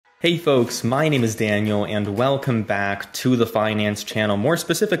Hey folks, my name is Daniel and welcome back to the Finance Channel, more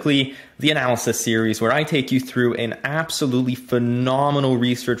specifically the Analysis series where I take you through an absolutely phenomenal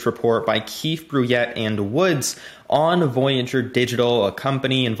research report by Keefe, Bruyette, and Woods on Voyager Digital, a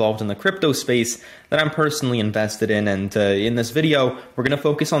company involved in the crypto space that I'm personally invested in. And in this video, we're going to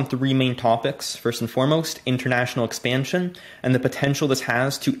focus on three main topics. First and foremost, international expansion and the potential this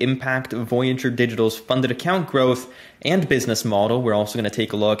has to impact Voyager Digital's funded account growth and business model. We're also going to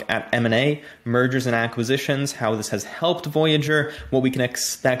take a look at M&A, mergers and acquisitions, how this has helped Voyager, what we can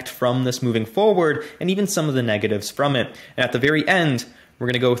expect from this moving forward, and even some of the negatives from it. And at the very end, we're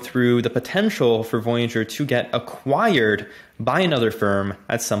going to go through the potential for Voyager to get acquired by another firm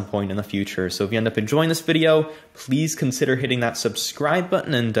at some point in the future. So if you end up enjoying this video, please consider hitting that subscribe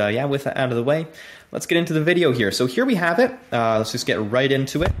button. And yeah, with that out of the way, let's get into the video here. So here we have it. Let's just get right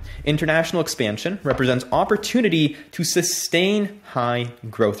into it. International expansion represents opportunity to sustain high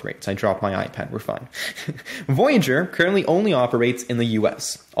growth rates. I dropped my iPad, we're fine. Voyager currently only operates in the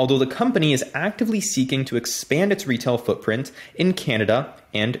US, although the company is actively seeking to expand its retail footprint in Canada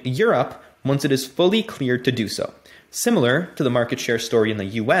and Europe once it is fully cleared to do so. Similar to the market share story in the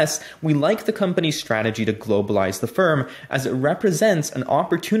US, we like the company's strategy to globalize the firm as it represents an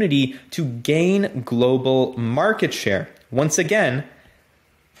opportunity to gain global market share. Once again,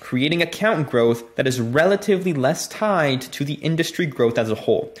 creating account growth that is relatively less tied to the industry growth as a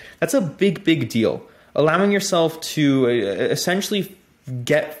whole. That's a big deal. Allowing yourself to essentially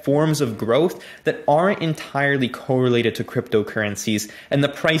get forms of growth that aren't entirely correlated to cryptocurrencies and the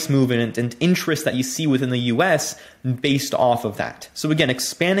price movement and interest that you see within the US based off of that. So again,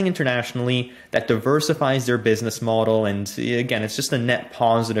 expanding internationally, that diversifies their business model, and again, it's just a net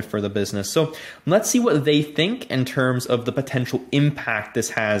positive for the business. So let's see what they think in terms of the potential impact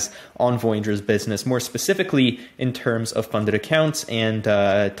this has on Voyager's business, more specifically in terms of funded accounts and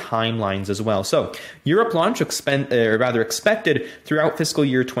timelines as well. So Europe launch expected throughout fiscal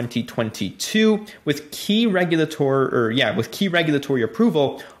year 2022 with key regulatory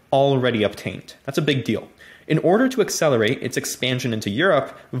approval already obtained. That's a big deal. In order to accelerate its expansion into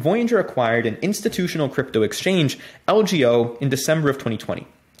Europe, Voyager acquired an institutional crypto exchange, LGO, in December of 2020.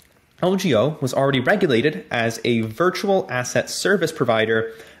 LGO was already regulated as a virtual asset service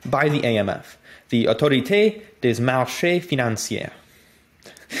provider by the AMF, the Autorité des Marchés Financiers,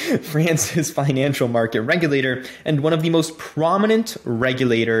 France's financial market regulator and one of the most prominent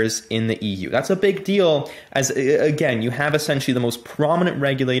regulators in the EU. That's a big deal as, again, you have essentially the most prominent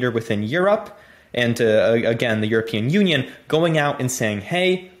regulator within Europe and, again, the European Union going out and saying,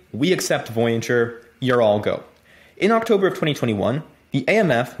 hey, we accept Voyager, you're all go. In October of 2021, the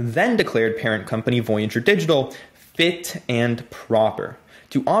AMF then declared parent company Voyager Digital fit and proper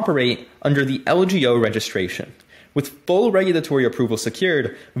to operate under the LGO registration. With full regulatory approval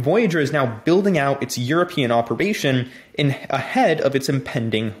secured, Voyager is now building out its European operation ahead of its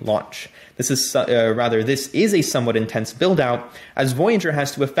impending launch. This is a somewhat intense build-out, as Voyager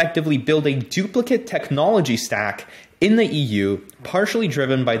has to effectively build a duplicate technology stack in the EU, partially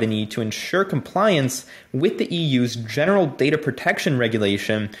driven by the need to ensure compliance with the EU's General Data Protection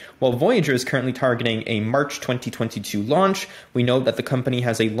Regulation. While Voyager is currently targeting a March 2022 launch, we know that the company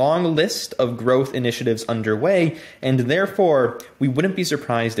has a long list of growth initiatives underway, and therefore we wouldn't be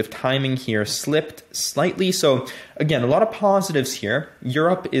surprised if timing here slipped slightly. So again, a lot of positives here.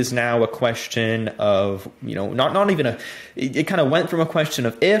 Europe is now a question of, it kind of went from a question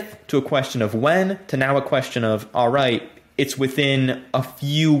of if to a question of when to now a question of, all right, it's within a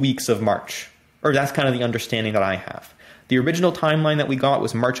few weeks of March, or that's kind of the understanding that I have. The original timeline that we got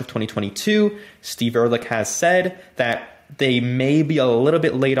was March of 2022. Steve Ehrlich has said that they may be a little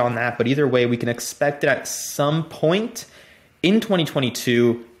bit late on that, but either way, we can expect it at some point in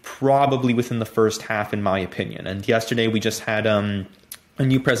 2022, probably within the first half, in my opinion. And yesterday we just had a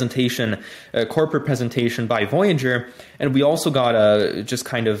new presentation, a corporate presentation by Voyager, and we also got a just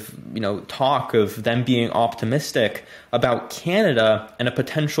kind of, talk of them being optimistic about Canada and a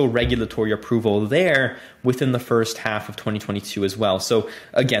potential regulatory approval there within the first half of 2022 as well. So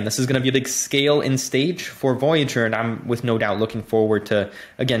again, this is going to be a big scale and stage for Voyager, and I'm with no doubt looking forward to,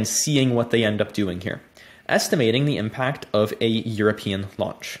 again, seeing what they end up doing here. Estimating the impact of a European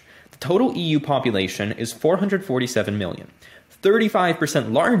launch. The total EU population is 447 million.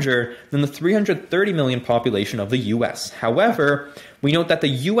 35% larger than the 330 million population of the US. However, we note that the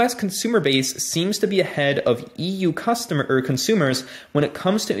US consumer base seems to be ahead of EU consumers when it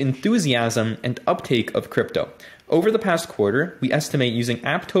comes to enthusiasm and uptake of crypto. Over the past quarter, we estimate using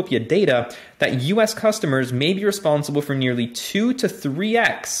Apptopia data that US customers may be responsible for nearly 2 to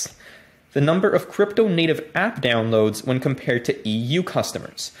 3x the number of crypto native app downloads when compared to EU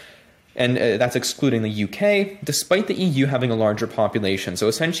customers. And that's excluding the UK, despite the EU having a larger population. So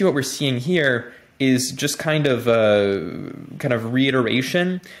essentially what we're seeing here is just kind of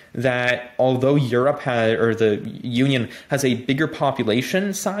reiteration that although Europe had, or the Union has a bigger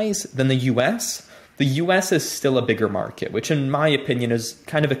population size than the US is still a bigger market, which in my opinion is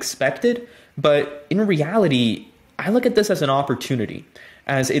kind of expected. But in reality, I look at this as an opportunity,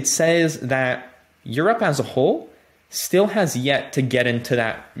 as it says that Europe as a whole still has yet to get into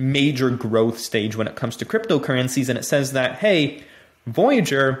that major growth stage when it comes to cryptocurrencies. And it says that, hey,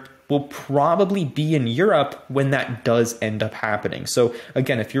 Voyager will probably be in Europe when that does end up happening. So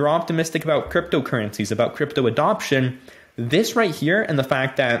again, if you're optimistic about cryptocurrencies, about crypto adoption, this right here and the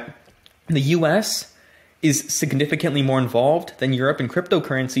fact that the US is significantly more involved than Europe in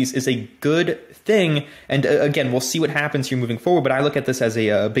cryptocurrencies is a good thing. And again, we'll see what happens here moving forward, but I look at this as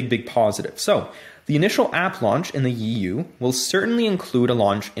a big positive. So the initial app launch in the EU will certainly include a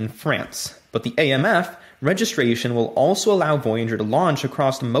launch in France, but the AMF registration will also allow Voyager to launch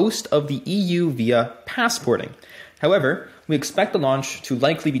across most of the EU via passporting. However, we expect the launch to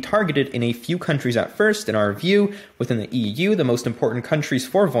likely be targeted in a few countries at first. In our view, within the EU, the most important countries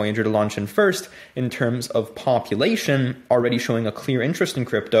for Voyager to launch in first, in terms of population, already showing a clear interest in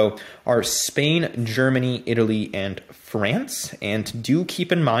crypto, are Spain, Germany, Italy, and France. And do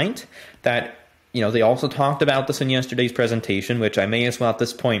keep in mind that they also talked about this in yesterday's presentation, which I may as well at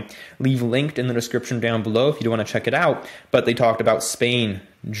this point leave linked in the description down below if you do want to check it out. But they talked about Spain,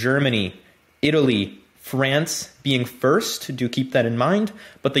 Germany, Italy, France being first. Do keep that in mind.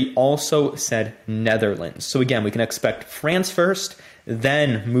 But they also said Netherlands. So again, we can expect France first,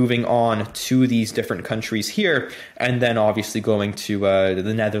 then moving on to these different countries here, and then obviously going to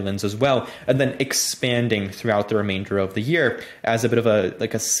the Netherlands as well, and then expanding throughout the remainder of the year as a bit of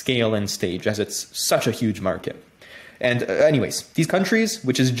a scale-in stage, as it's such a huge market. And anyways, these countries,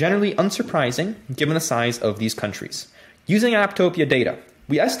 which is generally unsurprising given the size of these countries. Using Apptopia data,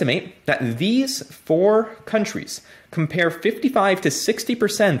 we estimate that these 4 countries compare 55 to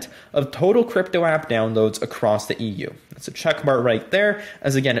 60% of total crypto app downloads across the EU. That's a check mark right there,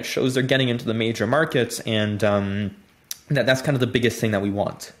 as again, it shows they're getting into the major markets, and that's kind of the biggest thing that we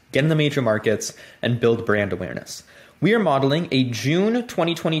want. Get in the major markets and build brand awareness. We are modeling a June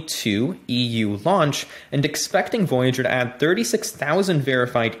 2022 EU launch and expecting Voyager to add 36,000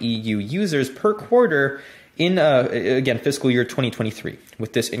 verified EU users per quarter in, again, fiscal year 2023,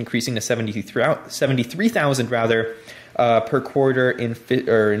 with this increasing to 73,000 per quarter in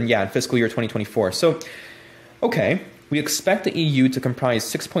fiscal year 2024. So, okay, we expect the EU to comprise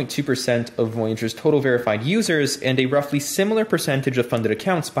 6.2% of Voyager's total verified users and a roughly similar percentage of funded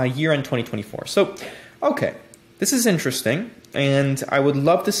accounts by year-end 2024. So, okay, this is interesting, and I would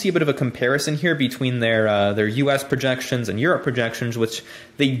love to see a bit of a comparison here between their US projections and Europe projections, which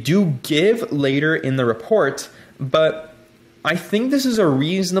they do give later in the report, but I think this is a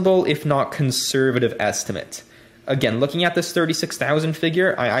reasonable, if not conservative, estimate. Again, looking at this 36,000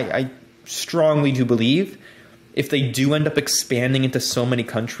 figure, I strongly do believe if they do end up expanding into so many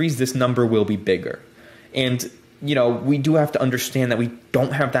countries, this number will be bigger. And we do have to understand that we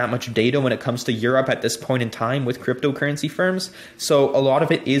don't have that much data when it comes to Europe at this point in time with cryptocurrency firms. So a lot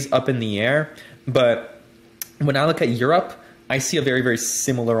of it is up in the air. But when I look at Europe, I see a very, very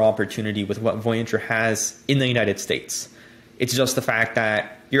similar opportunity with what Voyager has in the United States. It's just the fact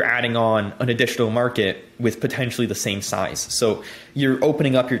that you're adding on an additional market with potentially the same size. So you're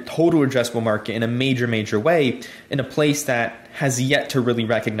opening up your total addressable market in a major, major way in a place that has yet to really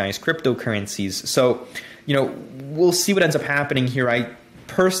recognize cryptocurrencies. So we'll see what ends up happening here. I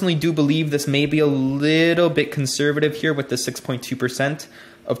personally do believe this may be a little bit conservative here with the 6.2%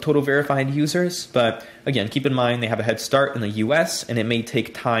 of total verified users. But again, keep in mind they have a head start in the US, and it may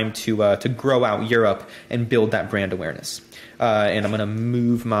take time to grow out Europe and build that brand awareness. And I'm going to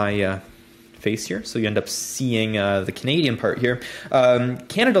move my face here, so you end up seeing the Canadian part here.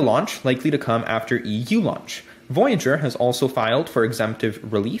 Canada launch likely to come after EU launch. Voyager has also filed for exemptive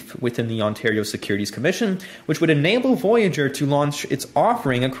relief within the Ontario Securities Commission, which would enable Voyager to launch its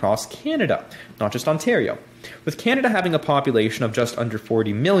offering across Canada, not just Ontario. With Canada having a population of just under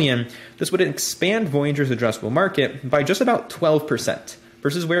 40 million, this would expand Voyager's addressable market by just about 12%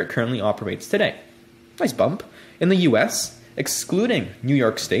 versus where it currently operates today. Nice bump. In the US, excluding New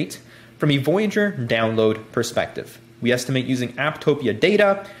York State, from a Voyager download perspective, we estimate using Apptopia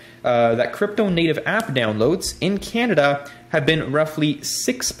data that crypto native app downloads in Canada have been roughly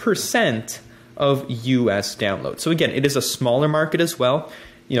 6% of US downloads. So again, it is a smaller market as well.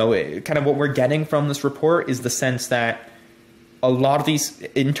 Kind of what we're getting from this report is the sense that a lot of these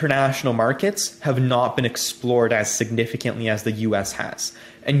international markets have not been explored as significantly as the US has.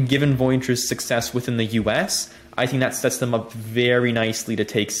 And given Voyager's success within the US, I think that sets them up very nicely to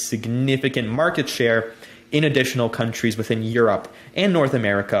take significant market share in additional countries within Europe and North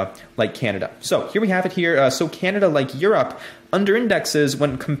America, like Canada. So here we have it here. So Canada, like Europe, under indexes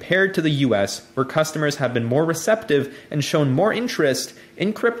when compared to the US, where customers have been more receptive and shown more interest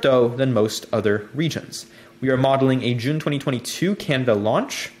in crypto than most other regions. We are modeling a June 2022 Canada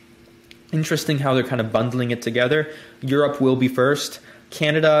launch. Interesting how they're kind of bundling it together. Europe will be first.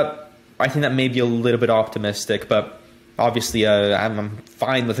 Canada, I think that may be a little bit optimistic, but obviously I'm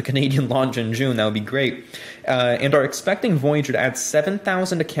fine with a Canadian launch in June. That would be great. And are expecting Voyager to add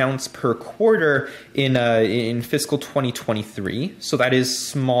 7,000 accounts per quarter in fiscal 2023. So that is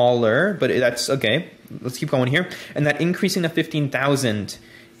smaller, but that's okay. Let's keep going here. And that increasing to 15,000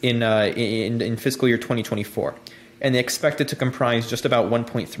 in fiscal year 2024. And they expect it to comprise just about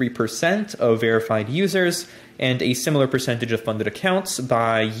 1.3% of verified users and a similar percentage of funded accounts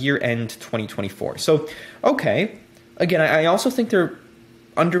by year-end 2024. So, okay. Again, I also think they're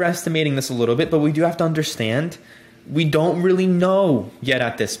underestimating this a little bit, but we do have to understand we don't really know yet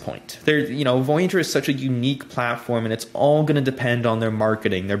at this point. Voyager is such a unique platform, and it's all going to depend on their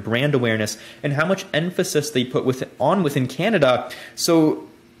marketing, their brand awareness, and how much emphasis they put within Canada. So,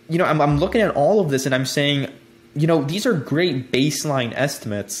 I'm looking at all of this and I'm saying, these are great baseline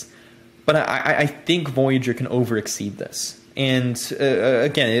estimates, but I think Voyager can over-exceed this. And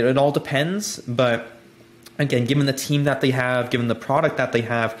again, it all depends, but again, given the team that they have, given the product that they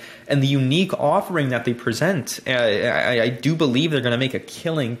have, and the unique offering that they present, I do believe they're going to make a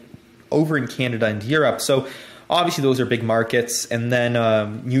killing over in Canada and Europe. So obviously those are big markets. And then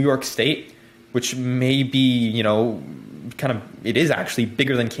New York State, which may be, it is actually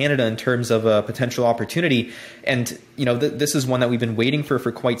bigger than Canada in terms of a potential opportunity. And, this is one that we've been waiting for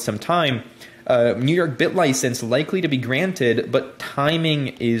quite some time. New York bit license likely to be granted, but timing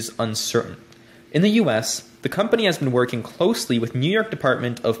is uncertain. In the US, the company has been working closely with New York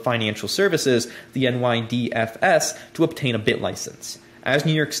Department of Financial Services, the NYDFS, to obtain a bit license. As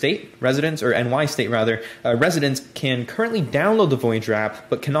New York State residents, or NY State rather, residents can currently download the Voyager app,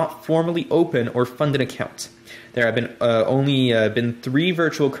 but cannot formally open or fund an account. There have been only been 3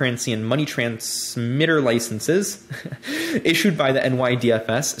 virtual currency and money transmitter licenses issued by the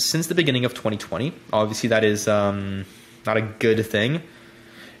NYDFS since the beginning of 2020. Obviously, that is not a good thing.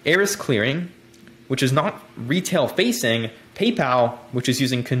 Eris Clearing, which is not retail-facing, PayPal, which is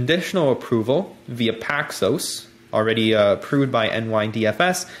using conditional approval via Paxos, already approved by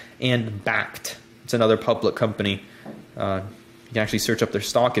NYDFS, and Backed. It's another public company. You can actually search up their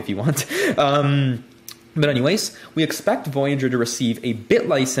stock if you want. But anyways, we expect Voyager to receive a bit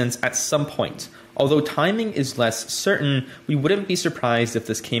license at some point. Although timing is less certain, we wouldn't be surprised if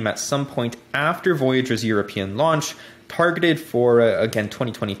this came at some point after Voyager's European launch, targeted for, again,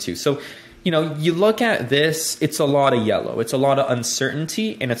 2022. So, you look at this, it's a lot of yellow, it's a lot of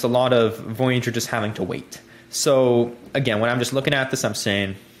uncertainty, and it's a lot of Voyager just having to wait. So, again, when I'm just looking at this, I'm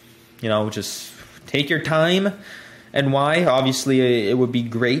saying, just take your time. And why? Obviously, it would be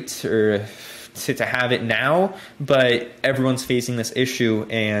great to have it now, but everyone's facing this issue,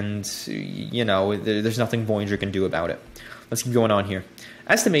 and, there's nothing Voyager can do about it. Let's keep going on here.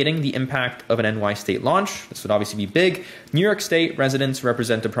 Estimating the impact of an NY State launch, this would obviously be big. New York State residents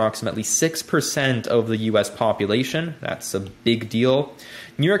represent approximately 6% of the US population. That's a big deal.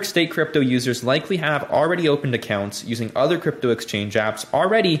 New York State crypto users likely have already opened accounts using other crypto exchange apps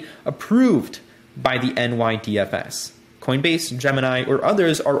already approved by the NYDFS. Coinbase, Gemini, or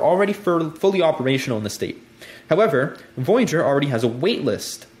others are already fully operational in the state. However, Voyager already has a wait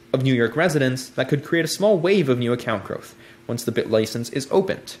list of New York residents that could create a small wave of new account growth once the bit license is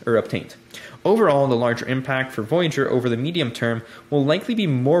opened or obtained. Overall, the larger impact for Voyager over the medium term will likely be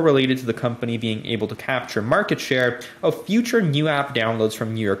more related to the company being able to capture market share of future new app downloads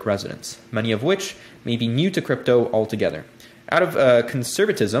from New York residents, many of which may be new to crypto altogether. Out of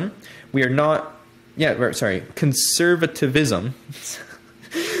conservatism, we are not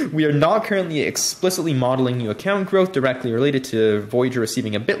currently explicitly modeling new account growth directly related to Voyager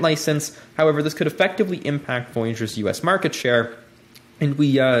receiving a bit license. However, this could effectively impact Voyager's US market share, and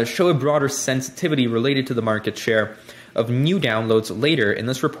we show a broader sensitivity related to the market share of new downloads later in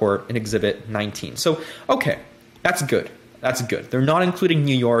this report in Exhibit 19. So, okay, that's good. That's good. They're not including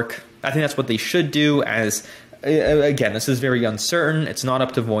New York. I think that's what they should do, as again, this is very uncertain. It's not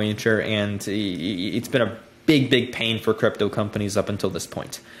up to Voyager, and it's been a big pain for crypto companies up until this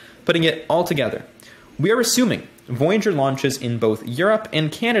point. Putting it all together, we are assuming Voyager launches in both Europe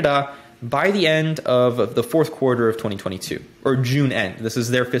and Canada by the end of the fourth quarter of 2022, or June end. This is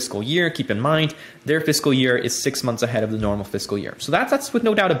their fiscal year. Keep in mind, their fiscal year is 6 months ahead of the normal fiscal year. So that's with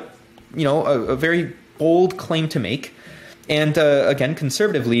no doubt a very bold claim to make. And again,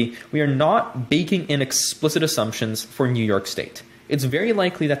 conservatively, we are not baking in explicit assumptions for New York State. It's very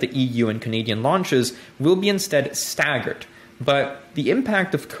likely that the EU and Canadian launches will be instead staggered. But the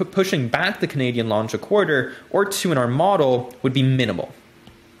impact of pushing back the Canadian launch a quarter or two in our model would be minimal.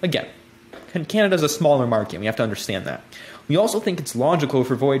 Again, Canada's a smaller market, we have to understand that. We also think it's logical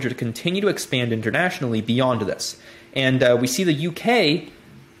for Voyager to continue to expand internationally beyond this. And we see the UK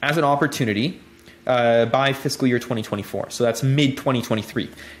as an opportunity by fiscal year 2024. So that's mid-2023.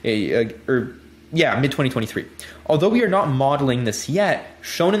 Mid-2023. Although we are not modeling this yet,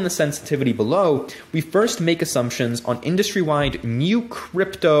 shown in the sensitivity below, we first make assumptions on industry-wide new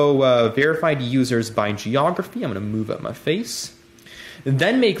crypto verified users by geography. I'm going to move up my face.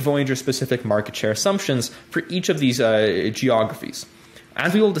 Then make Voyager-specific market share assumptions for each of these geographies.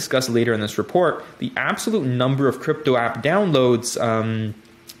 As we will discuss later in this report, the absolute number of crypto app downloads and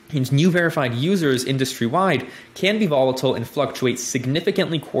new verified users industry-wide can be volatile and fluctuate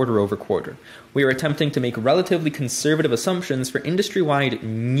significantly quarter over quarter. We are attempting to make relatively conservative assumptions for industry-wide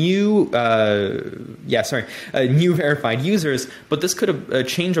new verified users, but this could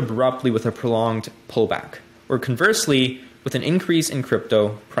change abruptly with a prolonged pullback, or conversely, with an increase in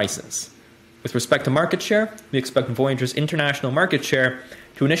crypto prices. With respect to market share, we expect Voyager's international market share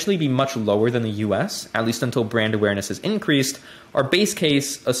to initially be much lower than the US, at least until brand awareness is increased. Our base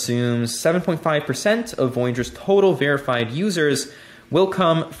case assumes 7.5% of Voyager's total verified users will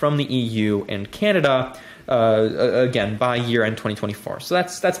come from the EU and Canada, again, by year-end 2024. So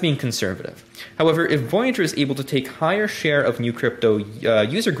that's being conservative. However, if Voyager is able to take higher share of new crypto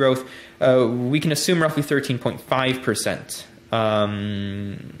user growth, we can assume roughly 13.5%.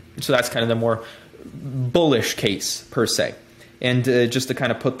 So that's kind of the more bullish case, per se. And just to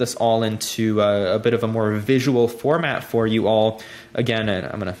kind of put this all into a bit of a more visual format for you all, again,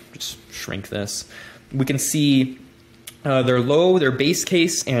 I'm going to just shrink this. We can see their base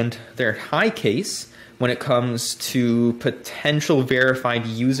case and their high case when it comes to potential verified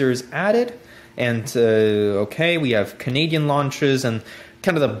users added. And okay, we have Canadian launches, and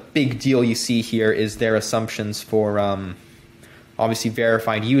kind of the big deal you see here is their assumptions for obviously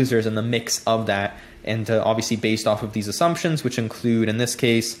verified users and the mix of that. And obviously based off of these assumptions, which include, in this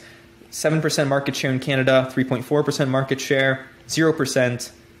case, 7% market share in Canada, 3.4% market share, 0%,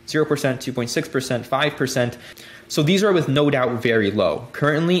 0%, 2.6%, 5%. So these are with no doubt very low.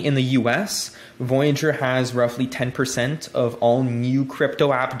 Currently in the US, Voyager has roughly 10% of all new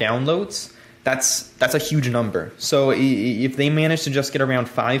crypto app downloads. That's a huge number. So if they manage to just get around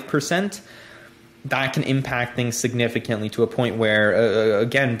 5%, that can impact things significantly to a point where,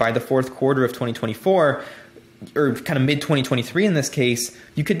 again, by the fourth quarter of 2024, or kind of mid-2023 in this case,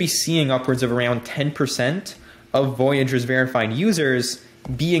 you could be seeing upwards of around 10% of Voyager's verified users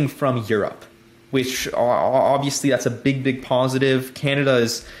being from Europe, which obviously that's a big, big positive. Canada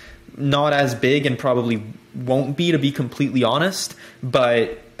is not as big and probably won't be, to be completely honest.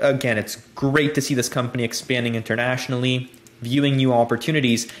 But again, it's great to see this company expanding internationally, viewing new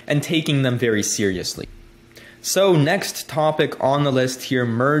opportunities, and taking them very seriously. So next topic on the list here,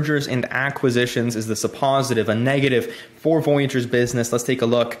 mergers and acquisitions. Is this a positive, a negative for Voyager's business? Let's take a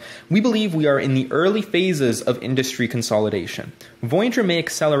look. We believe we are in the early phases of industry consolidation. Voyager may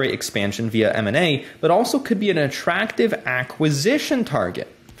accelerate expansion via M&A, but also could be an attractive acquisition target.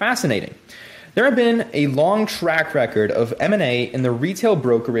 Fascinating. There have been a long track record of M&A in the retail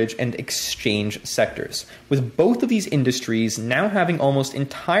brokerage and exchange sectors, with both of these industries now having almost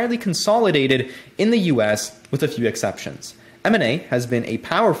entirely consolidated in the US with a few exceptions. M&A has been a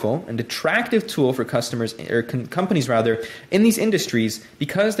powerful and attractive tool for companies in these industries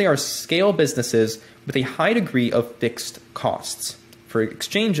because they are scale businesses with a high degree of fixed costs. For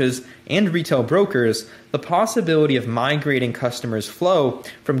exchanges and retail brokers, the possibility of migrating customers' flow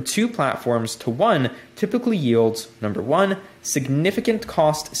from two platforms to one typically yields, number one, significant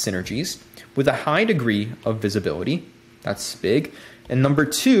cost synergies with a high degree of visibility. That's big. And number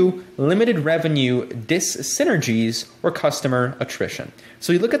two, limited revenue dis-synergies or customer attrition.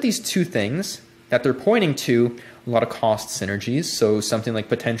 So you look at these two things that they're pointing to, a lot of cost synergies. So something like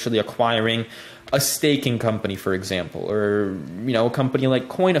potentially acquiring a staking company, for example, or a company like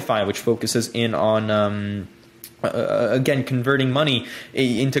Coinify, which focuses in on again converting money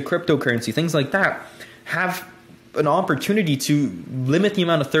into cryptocurrency, things like that, have an opportunity to limit the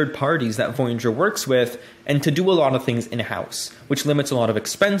amount of third parties that Voyager works with and to do a lot of things in-house, which limits a lot of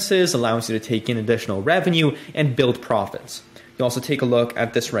expenses, allows you to take in additional revenue and build profits. You also take a look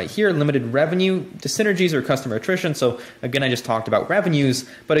at this right here, limited revenue dyssynergies or customer attrition. So again, I just talked about revenues,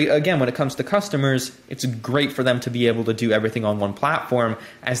 but again, when it comes to customers, it's great for them to be able to do everything on one platform,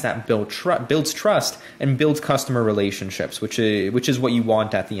 as that builds trust and builds customer relationships, which is what you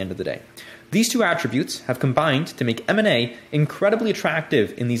want at the end of the day. These two attributes have combined to make M&A incredibly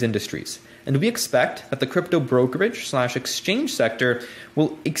attractive in these industries, and we expect that the crypto brokerage/exchange sector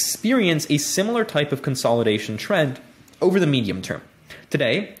will experience a similar type of consolidation trend over the medium term.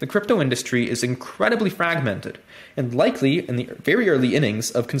 Today, the crypto industry is incredibly fragmented and likely in the very early innings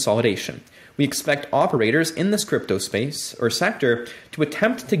of consolidation. We expect operators in this crypto space or sector to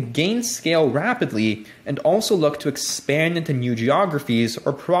attempt to gain scale rapidly and also look to expand into new geographies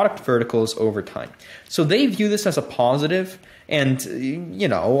or product verticals over time. So they view this as a positive, and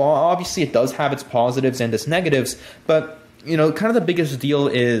obviously it does have its positives and its negatives, but kind of the biggest deal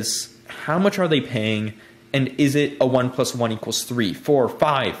is how much are they paying? And is it a 1 + 1 = 3, 4,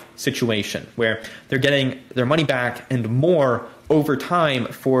 5 situation where they're getting their money back and more over time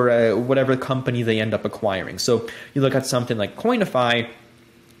for whatever company they end up acquiring? So you look at something like Coinify,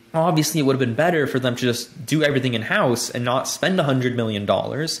 obviously it would have been better for them to just do everything in-house and not spend $100 million.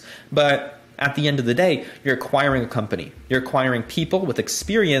 But at the end of the day, you're acquiring a company. You're acquiring people with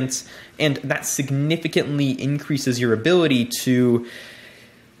experience, and that significantly increases your ability to,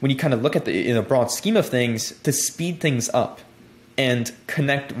 when you kind of look at the broad scheme of things, to speed things up and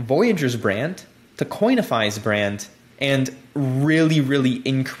connect Voyager's brand to Coinify's brand and really, really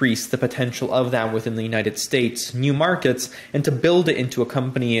increase the potential of that within the United States, new markets, and to build it into a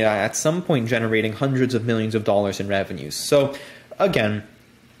company at some point generating hundreds of millions of dollars in revenues. So again,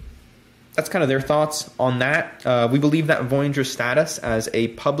 that's kind of their thoughts on that. We believe that Voyager's status as a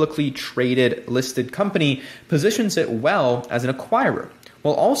publicly traded listed company positions it well as an acquirer,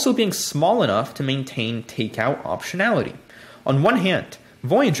 while also being small enough to maintain takeout optionality. On one hand,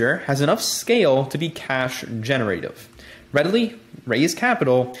 Voyager has enough scale to be cash generative, readily raise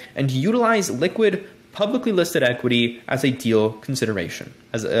capital, and utilize liquid, publicly listed equity as a deal consideration,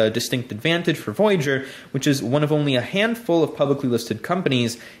 as a distinct advantage for Voyager, which is one of only a handful of publicly listed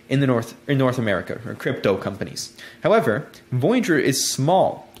companies in North America, or crypto companies. However, Voyager is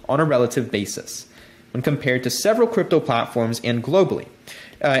small on a relative basis when compared to several crypto platforms and globally.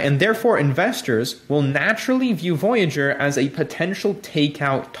 And therefore, investors will naturally view Voyager as a potential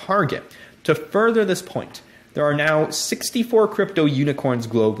takeout target. To further this point, there are now 64 crypto unicorns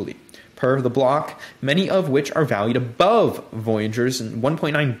globally, per the block, many of which are valued above Voyager's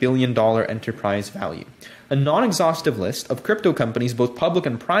 $1.9 billion enterprise value. A non-exhaustive list of crypto companies, both public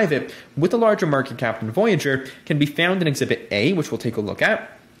and private, with a larger market cap than Voyager, can be found in Exhibit A, which we'll take a look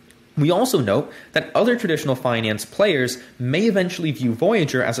at. We also note that other traditional finance players may eventually view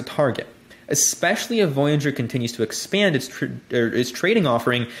Voyager as a target, especially if Voyager continues to expand its trading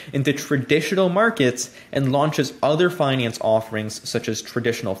offering into traditional markets and launches other finance offerings such as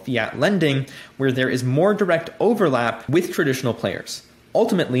traditional fiat lending, where there is more direct overlap with traditional players.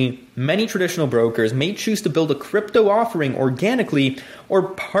 Ultimately, many traditional brokers may choose to build a crypto offering organically or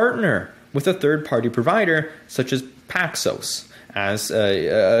partner with a third-party provider such as Paxos, as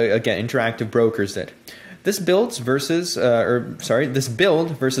again Interactive Brokers did. This build versus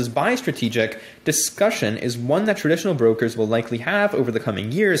buy strategic discussion is one that traditional brokers will likely have over the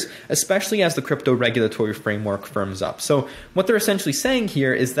coming years, especially as the crypto regulatory framework firms up. So what they're essentially saying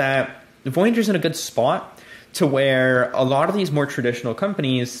here is that Voyager's in a good spot to where a lot of these more traditional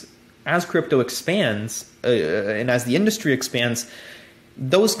companies, as crypto expands and as the industry expands,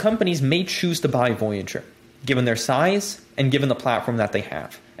 those companies may choose to buy Voyager, given their size and given the platform that they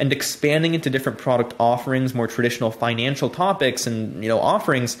have. And expanding into different product offerings, more traditional financial topics and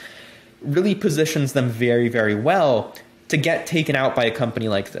offerings, really positions them very, very well to get taken out by a company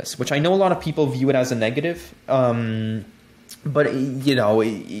like this, which I know a lot of people view it as a negative. But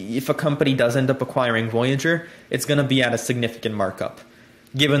if a company does end up acquiring Voyager, it's going to be at a significant markup,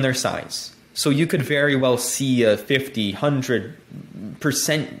 given their size. So you could very well see a 50,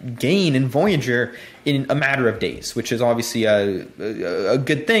 100% gain in Voyager in a matter of days, which is obviously a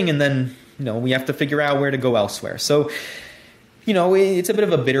good thing. And then, we have to figure out where to go elsewhere. So, it's a bit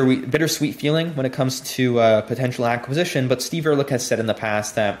of a bittersweet feeling when it comes to potential acquisition. But Steve Ehrlich has said in the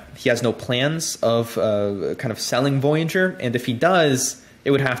past that he has no plans of kind of selling Voyager. And if he does,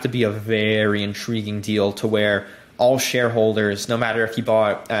 it would have to be a very intriguing deal to where all shareholders, no matter if he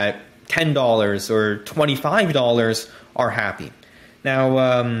bought at $10 or $25, are happy.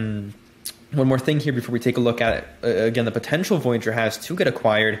 Now, one more thing here before we take a look at, again, the potential Voyager has to get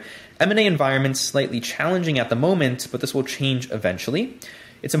acquired. M&A environment slightly challenging at the moment, but this will change eventually.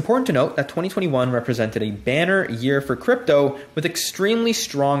 It's important to note that 2021 represented a banner year for crypto with extremely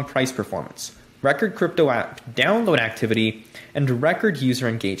strong price performance, record crypto app download activity, and record user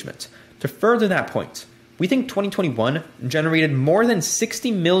engagement. To further that point, we think 2021 generated more than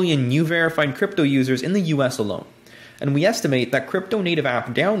 60 million new verified crypto users in the US alone. And we estimate that crypto native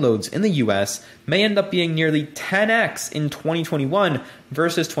app downloads in the US may end up being nearly 10x in 2021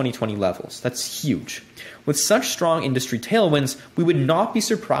 versus 2020 levels. That's huge. With such strong industry tailwinds, we would not be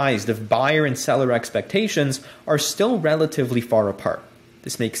surprised if buyer and seller expectations are still relatively far apart.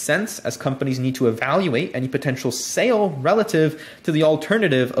 This makes sense as companies need to evaluate any potential sale relative to the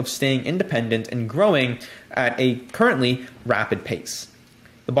alternative of staying independent and growing at a currently rapid pace.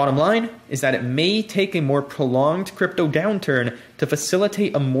 The bottom line is that it may take a more prolonged crypto downturn to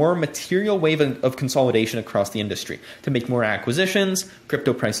facilitate a more material wave of consolidation across the industry. To make more acquisitions,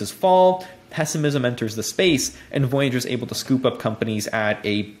 crypto prices fall, pessimism enters the space, and Voyager is able to scoop up companies at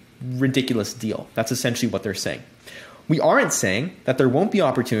a ridiculous deal. That's essentially what they're saying. We aren't saying that there won't be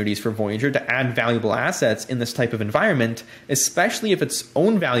opportunities for Voyager to add valuable assets in this type of environment, especially if its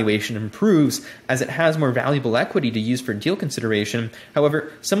own valuation improves as it has more valuable equity to use for deal consideration.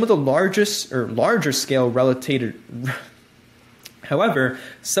 However, some of the larger scale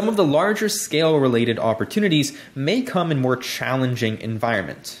related opportunities may come in more challenging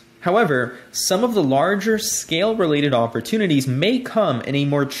environments. However, some of the larger scale-related opportunities may come in a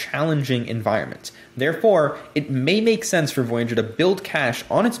more challenging environment. Therefore, it may make sense for Voyager to build cash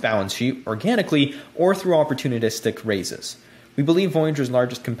on its balance sheet organically or through opportunistic raises. We believe Voyager's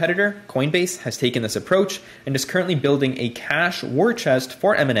largest competitor, Coinbase, has taken this approach and is currently building a cash war chest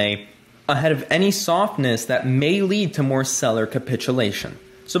for M&A ahead of any softness that may lead to more seller capitulation.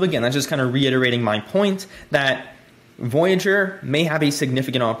 So again, that's just kind of reiterating my point that Voyager may have a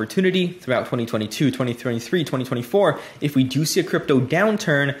significant opportunity throughout 2022, 2023, 2024 if we do see a crypto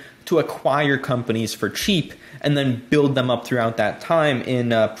downturn to acquire companies for cheap and then build them up throughout that time in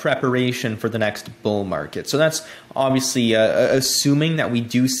preparation for the next bull market. So that's obviously assuming that we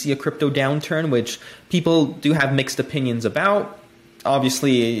do see a crypto downturn, which people do have mixed opinions about.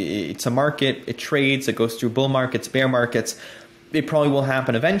 Obviously, it's a market, it trades, it goes through bull markets, bear markets. It probably will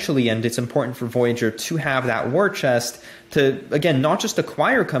happen eventually, and it's important for Voyager to have that war chest to, again, not just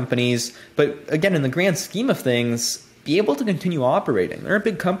acquire companies, but again, in the grand scheme of things, be able to continue operating. They're a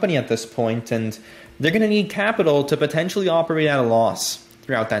big company at this point, and they're going to need capital to potentially operate at a loss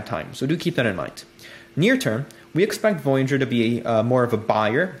throughout that time. So do keep that in mind. Near term, we expect Voyager to be more of a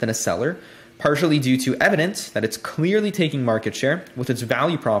buyer than a seller, partially due to evidence that it's clearly taking market share with its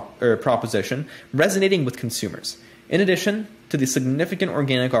value proposition resonating with consumers. In addition to the significant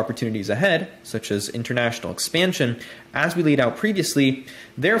organic opportunities ahead, such as international expansion, as we laid out previously,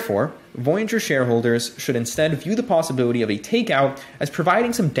 therefore, Voyager shareholders should instead view the possibility of a takeout as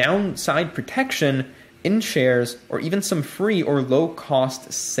providing some downside protection in shares or even some free or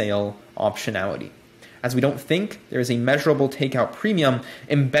low-cost sale optionality, as we don't think there is a measurable takeout premium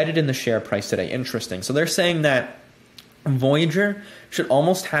embedded in the share price today. Interesting. So they're saying that Voyager should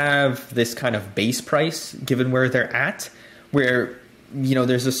almost have this kind of base price given where they're at, where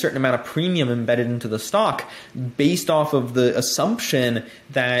there's a certain amount of premium embedded into the stock based off of the assumption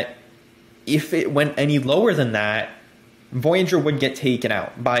that if it went any lower than that, Voyager would get taken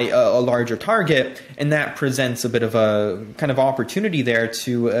out by a larger target, and that presents a bit of a kind of opportunity there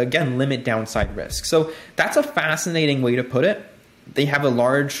to, again, limit downside risk. So that's a fascinating way to put it. They have a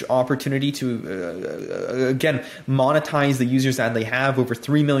large opportunity to, again, monetize the users that they have, over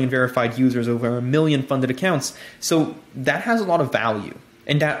 3 million verified users, over 1 million funded accounts. So that has a lot of value.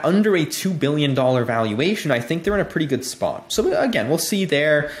 And at under a $2 billion valuation, I think they're in a pretty good spot. So again, we'll see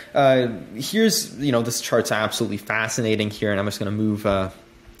there. Here's, this chart's absolutely fascinating here, and I'm just going to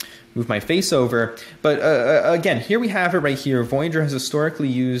move my face over. But again, here we have it right here. Voyager has historically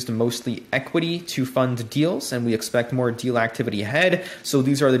used mostly equity to fund deals, and we expect more deal activity ahead. So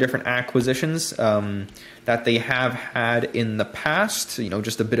these are the different acquisitions that they have had in the past.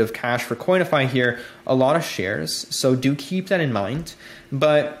 Just a bit of cash for Coinify here, a lot of shares. So do keep that in mind.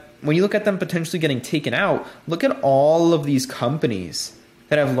 But when you look at them potentially getting taken out, look at all of these companies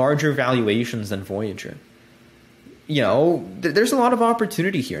that have larger valuations than Voyager. There's a lot of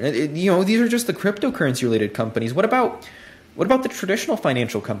opportunity here. These are just the cryptocurrency related companies. What about the traditional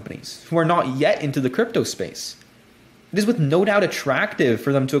financial companies who are not yet into the crypto space? It is with no doubt attractive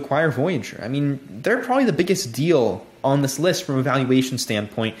for them to acquire Voyager. I mean, they're probably the biggest deal on this list from a valuation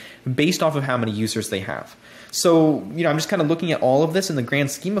standpoint based off of how many users they have. So, I'm just kind of looking at all of this in the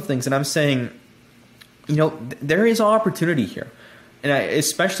grand scheme of things, and I'm saying, there is opportunity here. And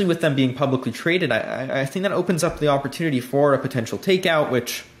especially with them being publicly traded, I think that opens up the opportunity for a potential takeout,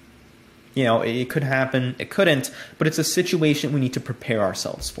 which, you know, it could happen, it couldn't, but it's a situation we need to prepare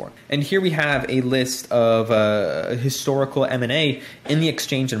ourselves for. And here we have a list of historical M&A in the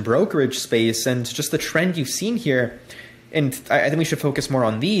exchange and brokerage space, and just the trend you've seen here, and I think we should focus more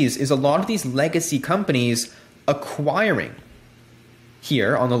on these, is a lot of these legacy companies acquiring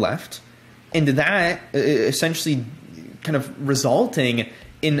here on the left, and that essentially kind of resulting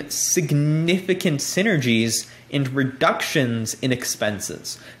in significant synergies and reductions in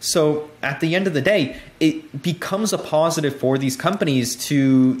expenses. So at the end of the day, it becomes a positive for these companies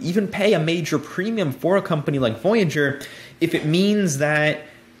to even pay a major premium for a company like Voyager if it means that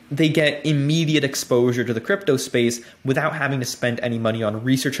they get immediate exposure to the crypto space without having to spend any money on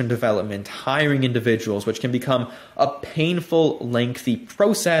research and development, hiring individuals, which can become a painful, lengthy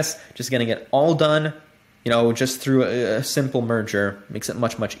process. Just getting it all done, you know, just through a simple merger makes it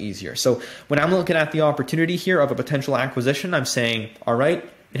much, much easier. So when I'm looking at the opportunity here of a potential acquisition, I'm saying, all right,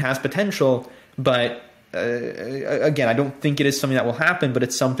 it has potential, but again, I don't think it is something that will happen, but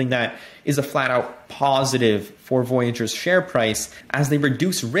it's something that is a flat out positive for Voyager's share price as they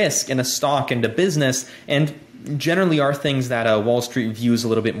reduce risk in a stock and a business, and generally are things that Wall Street views a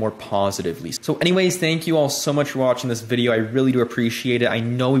little bit more positively. So anyways, thank you all so much for watching this video. I really do appreciate it. I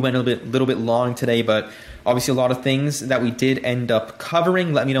know we went a little bit long today, but obviously a lot of things that we did end up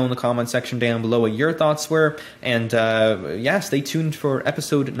covering. Let me know in the comment section down below what your thoughts were. And yeah, stay tuned for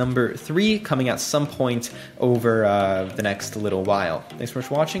episode number 3 coming at some point over the next little while. Thanks so much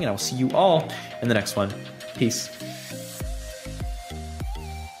for watching, and I'll see you all in the next one. Peace.